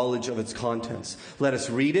a knowledge of its contents. Let us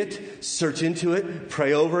read it, search into it,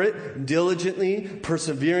 pray over it, diligently,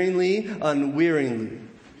 perseveringly, unwearyingly.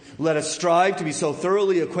 Let us strive to be so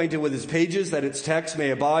thoroughly acquainted with its pages that its text may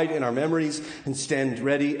abide in our memories and stand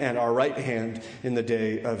ready at our right hand in the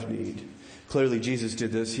day of need. Clearly, Jesus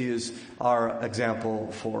did this. He is our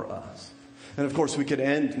example for us. And of course, we could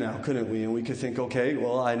end now, couldn't we? And we could think, okay,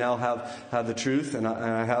 well, I now have the truth, and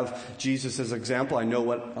I have Jesus as example. I know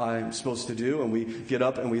what I'm supposed to do. And we get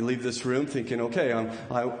up and we leave this room thinking, okay,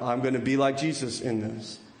 I'm going to be like Jesus in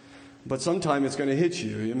this. But sometime it's going to hit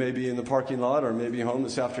you. You may be in the parking lot or maybe home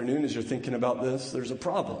this afternoon as you're thinking about this. There's a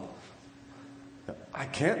problem. I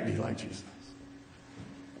can't be like Jesus.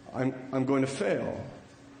 I'm going to fail.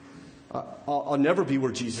 I'll never be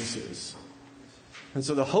where Jesus is. And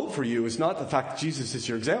so the hope for you is not the fact that Jesus is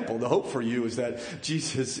your example. The hope for you is that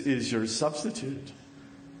Jesus is your substitute.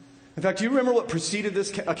 In fact, do you remember what preceded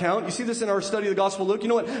this account? You see this in our study of the Gospel of Luke. You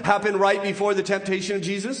know what happened right before the temptation of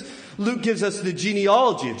Jesus? Luke gives us the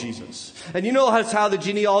genealogy of Jesus. And you know how the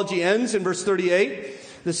genealogy ends in verse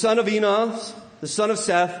 38? The son of Enos, the son of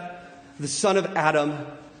Seth, the son of Adam,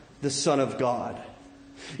 the son of God.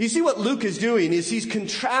 You see what Luke is doing is he's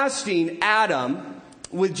contrasting Adam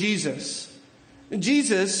with Jesus.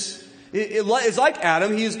 Jesus is like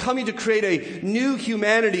Adam. He is coming to create a new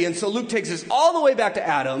humanity. And so Luke takes us all the way back to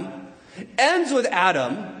Adam, ends with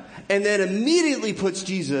Adam, and then immediately puts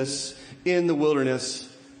Jesus in the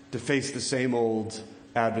wilderness to face the same old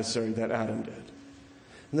adversary that Adam did.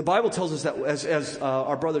 And the Bible tells us that, as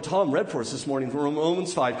our brother Tom read for us this morning from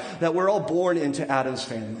Romans 5, that we're all born into Adam's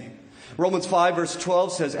family. Romans 5 verse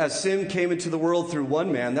 12 says, as sin came into the world through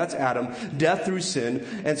one man, that's Adam, death through sin,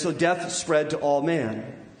 and so death spread to all man.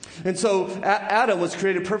 And so Adam was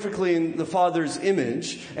created perfectly in the Father's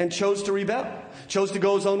image and chose to rebel. chose to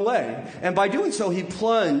go his own way. And by doing so, he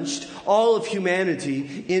plunged all of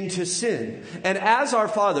humanity into sin. And as our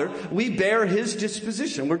father, we bear his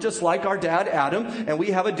disposition. We're just like our dad, Adam, and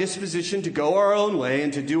we have a disposition to go our own way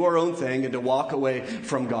and to do our own thing and to walk away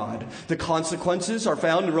from God. The consequences are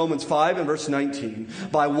found in Romans 5 and verse 19.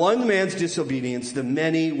 By one man's disobedience, the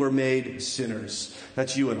many were made sinners.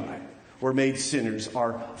 That's you and I. We're made sinners.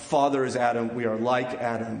 Our father is Adam. We are like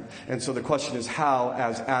Adam. And so the question is, how,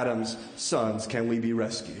 as Adam's sons, can we be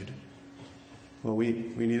rescued? Well, we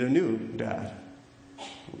need a new dad.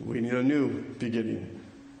 We need a new beginning.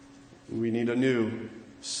 We need a new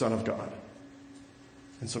Son of God.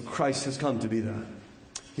 And so Christ has come to be that.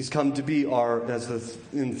 He's come to be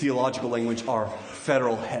in theological language, our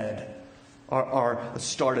federal head.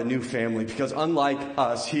 Start a new family, because unlike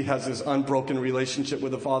us, he has this unbroken relationship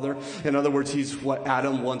with the Father. In other words, he's what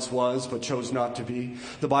Adam once was, but chose not to be.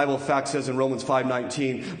 The Bible, in fact, says in Romans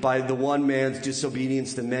 5:19, by the one man's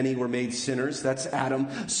disobedience, the many were made sinners. That's Adam.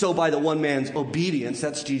 So by the one man's obedience,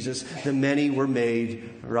 that's Jesus, the many were made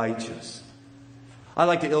righteous. I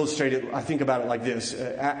like to illustrate it. I think about it like this.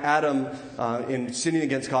 Adam, in sinning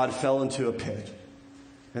against God, fell into a pit.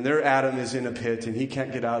 And there Adam is in a pit, and he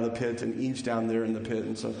can't get out of the pit, and Eve's down there in the pit.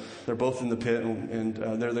 And so they're both in the pit, and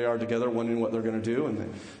there they are together, wondering what they're going to do. And they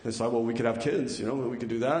decide, well, we could have kids, we could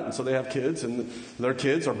do that. And so they have kids, and their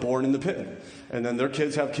kids are born in the pit. And then their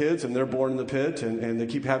kids have kids, and they're born in the pit, and they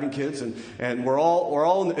keep having kids. And we're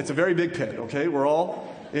all it's a very big pit, okay? We're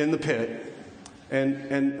all in the pit,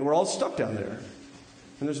 and we're all stuck down there.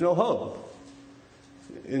 And there's no hope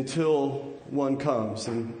until one comes,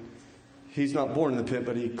 and he's not born in the pit,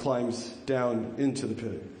 but he climbs down into the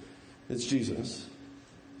pit. It's Jesus.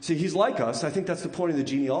 See, he's like us. I think that's the point of the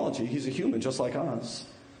genealogy. He's a human just like us.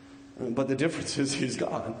 But the difference is he's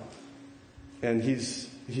God. And he's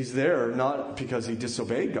there not because he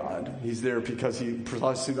disobeyed God. He's there because he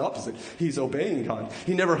precisely the opposite. He's obeying God.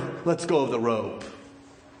 He never lets go of the rope.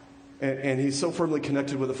 And he's so firmly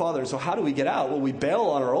connected with the Father. So how do we get out? Well, we bail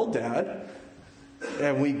on our old dad,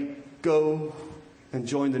 and we go and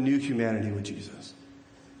join the new humanity with Jesus.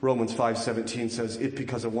 Romans 5:17 says, if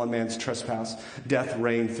because of one man's trespass, death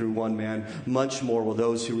reigned through one man, much more will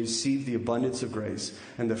those who receive the abundance of grace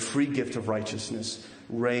and the free gift of righteousness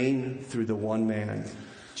reign through the one man,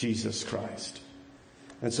 Jesus Christ.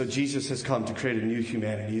 And so Jesus has come to create a new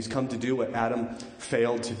humanity. He's come to do what Adam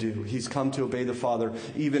failed to do. He's come to obey the Father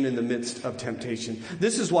even in the midst of temptation.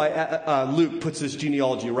 This is why Luke puts this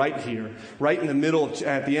genealogy right here, right in the middle,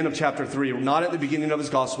 at the end of chapter 3, not at the beginning of his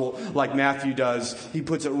gospel like Matthew does. He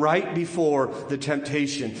puts it right before the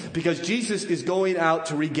temptation, because Jesus is going out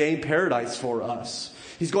to regain paradise for us.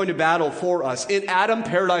 He's going to battle for us. In Adam,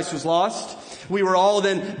 paradise was lost. We were all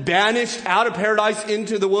then banished out of paradise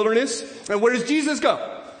into the wilderness. And where does Jesus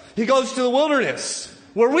go? He goes to the wilderness,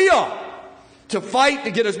 where we are, to fight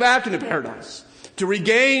to get us back into paradise, to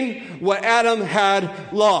regain what Adam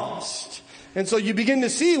had lost. And so you begin to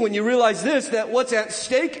see, when you realize this, that what's at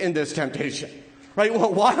stake in this temptation. Right?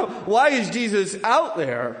 Well, why is Jesus out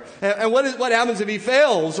there? And what happens if he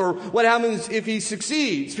fails? Or what happens if he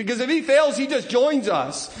succeeds? Because if he fails, he just joins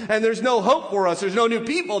us. And there's no hope for us. There's no new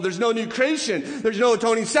people. There's no new creation. There's no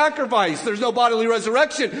atoning sacrifice. There's no bodily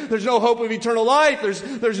resurrection. There's no hope of eternal life.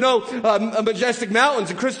 There's no majestic mountains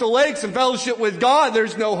and crystal lakes and fellowship with God.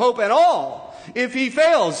 There's no hope at all if he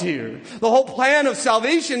fails here. The whole plan of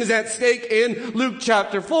salvation is at stake in Luke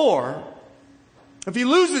chapter 4. If he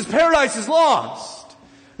loses, paradise is lost.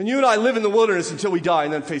 And you and I live in the wilderness until we die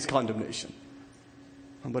and then face condemnation.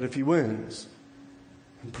 But if he wins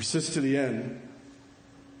and persists to the end,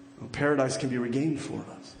 paradise can be regained for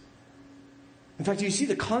us. In fact, you see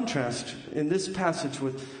the contrast in this passage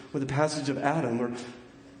with the passage of Adam, where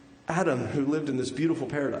Adam, who lived in this beautiful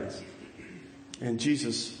paradise, and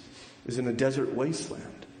Jesus is in a desert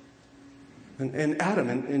wasteland. And Adam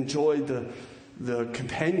enjoyed the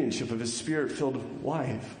companionship of his spirit-filled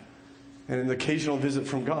wife and an occasional visit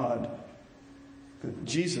from God.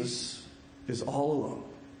 Jesus is all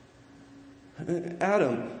alone.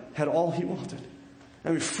 Adam had all he wanted.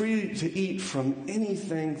 Free to eat from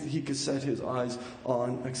anything that he could set his eyes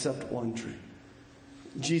on except one tree.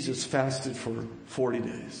 Jesus fasted for 40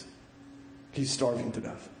 days. He's starving to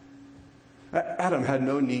death. Adam had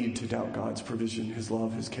no need to doubt God's provision, his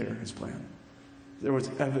love, his care, his plan. There was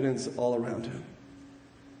evidence all around him.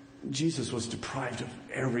 Jesus was deprived of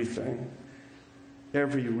everything,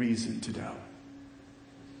 every reason to doubt.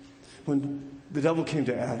 When the devil came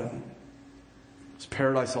to Adam, his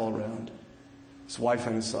paradise all around, his wife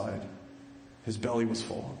on his side, his belly was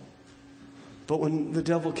full. But when the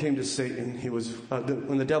devil came to Satan,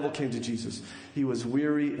 when the devil came to Jesus, he was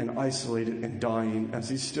weary and isolated and dying as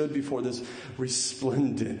he stood before this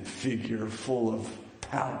resplendent figure full of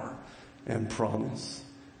power and promise.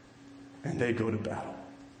 And they go to battle.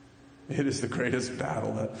 It is the greatest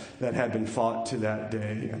battle that had been fought to that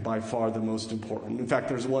day, and by far the most important. In fact,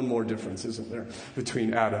 there's one more difference, isn't there,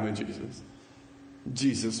 between Adam and Jesus?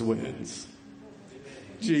 Jesus wins.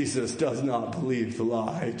 Jesus does not believe the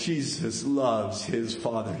lie. Jesus loves his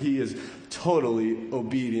Father. He is totally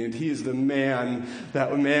obedient. He is the man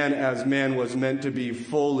that man as man was meant to be,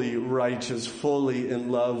 fully righteous, fully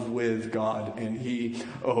in love with God, and he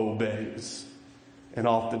obeys. And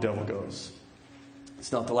off the devil goes.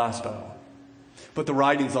 It's not the last battle. But the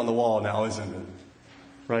writing's on the wall now, isn't it?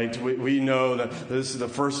 Right? We know that this is the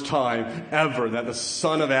first time ever that the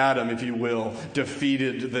son of Adam, if you will,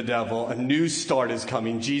 defeated the devil. A new start is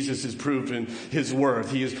coming. Jesus is proving his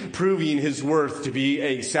worth. He is proving his worth to be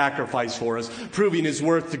a sacrifice for us, proving his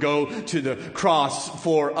worth to go to the cross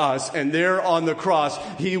for us. And there on the cross,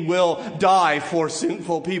 he will die for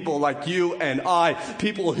sinful people like you and I,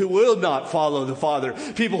 people who will not follow the Father,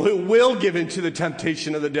 people who will give into the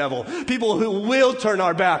temptation of the devil, people who will turn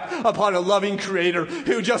our back upon a loving Creator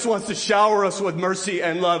who just wants to shower us with mercy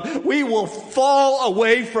and love. We will fall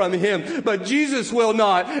away from him, but Jesus will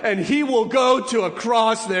not, and he will go to a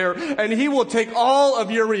cross there, and he will take all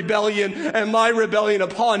of your rebellion and my rebellion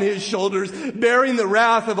upon his shoulders, bearing the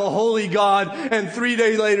wrath of a holy God, and 3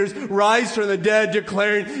 days later rise from the dead,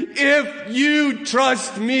 declaring, if you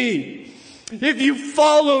trust me, if you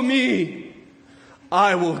follow me,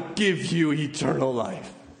 I will give you eternal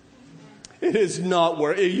life. It is not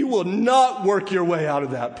work. You will not work your way out of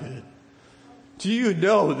that pit. Do you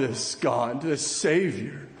know this God, this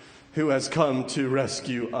Savior who has come to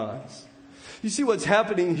rescue us? You see what's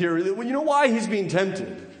happening here? You know why he's being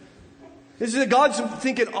tempted? Is that God's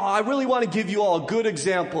thinking, I really want to give you all a good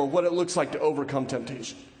example of what it looks like to overcome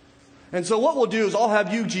temptation. And so what we'll do is I'll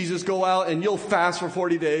have you, Jesus, go out and you'll fast for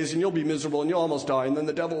 40 days and you'll be miserable and you'll almost die. And then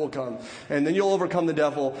the devil will come and then you'll overcome the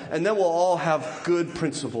devil. And then we'll all have good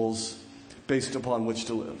principles based upon which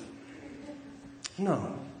to live.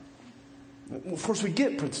 No. Of course, we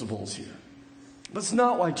get principles here. But it's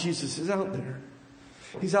not why Jesus is out there.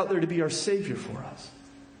 He's out there to be our Savior for us.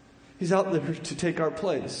 He's out there to take our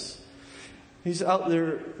place. He's out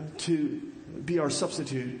there to be our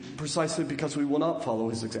substitute precisely because we will not follow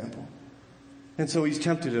his example. And so he's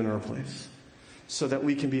tempted in our place so that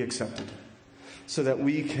we can be accepted, so that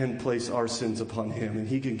we can place our sins upon him and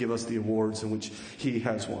he can give us the awards in which he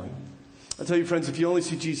has won. I tell you, friends, if you only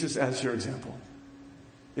see Jesus as your example,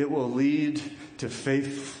 it will lead to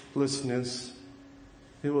faithlessness.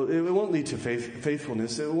 It won't lead to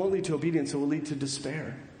faithfulness. It won't lead to obedience. It will lead to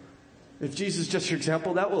despair. If Jesus is just your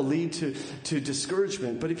example, that will lead to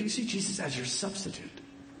discouragement. But if you see Jesus as your substitute,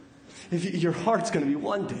 your heart's going to be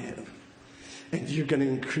won to him, and you're going to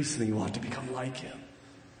increasingly want to become like him.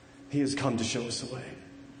 He has come to show us the way,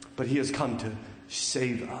 but he has come to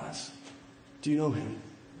save us. Do you know him?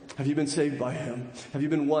 Have you been saved by him? Have you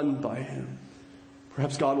been won by him?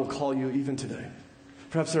 Perhaps God will call you even today.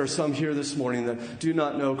 Perhaps there are some here this morning that do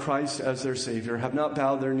not know Christ as their Savior, have not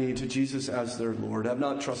bowed their knee to Jesus as their Lord, have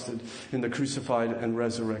not trusted in the crucified and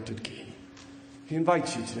resurrected King. He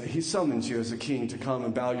invites you today. He summons you as a king to come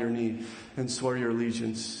and bow your knee and swear your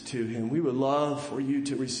allegiance to him. We would love for you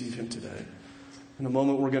to receive him today. In a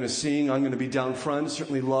moment we're going to sing. I'm going to be down front.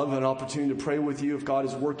 Certainly love an opportunity to pray with you if God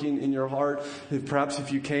is working in your heart. Perhaps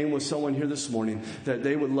if you came with someone here this morning, that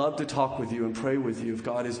they would love to talk with you and pray with you if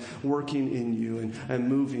God is working in you and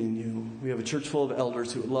moving you. We have a church full of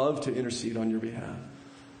elders who would love to intercede on your behalf.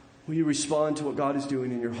 Will you respond to what God is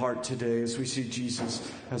doing in your heart today as we see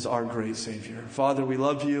Jesus as our great Savior? Father, we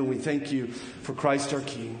love you and we thank you for Christ our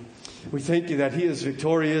King. We thank you that he is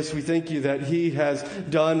victorious. We thank you that he has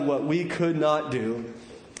done what we could not do,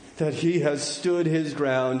 that he has stood his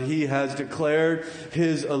ground. He has declared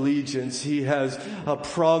his allegiance. He has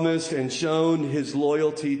promised and shown his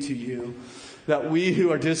loyalty to you, that we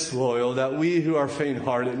who are disloyal, that we who are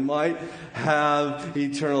faint-hearted might have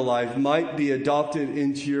eternal life, might be adopted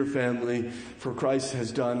into your family, for Christ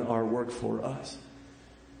has done our work for us.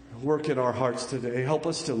 Work in our hearts today. Help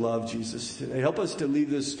us to love Jesus today. Help us to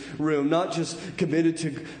leave this room not just committed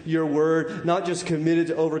to your word, not just committed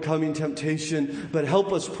to overcoming temptation, but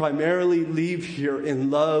help us primarily leave here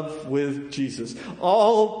in love with Jesus.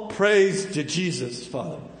 All praise to Jesus,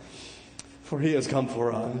 Father, for he has come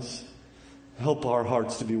for us. Help our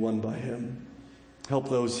hearts to be won by him. Help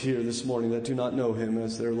those here this morning that do not know him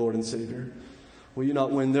as their Lord and Savior. Will you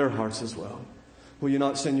not win their hearts as well? Will you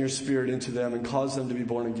not send your Spirit into them and cause them to be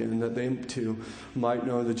born again, that they too might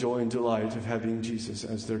know the joy and delight of having Jesus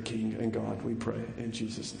as their King and God? We pray in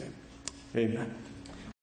Jesus' name. Amen.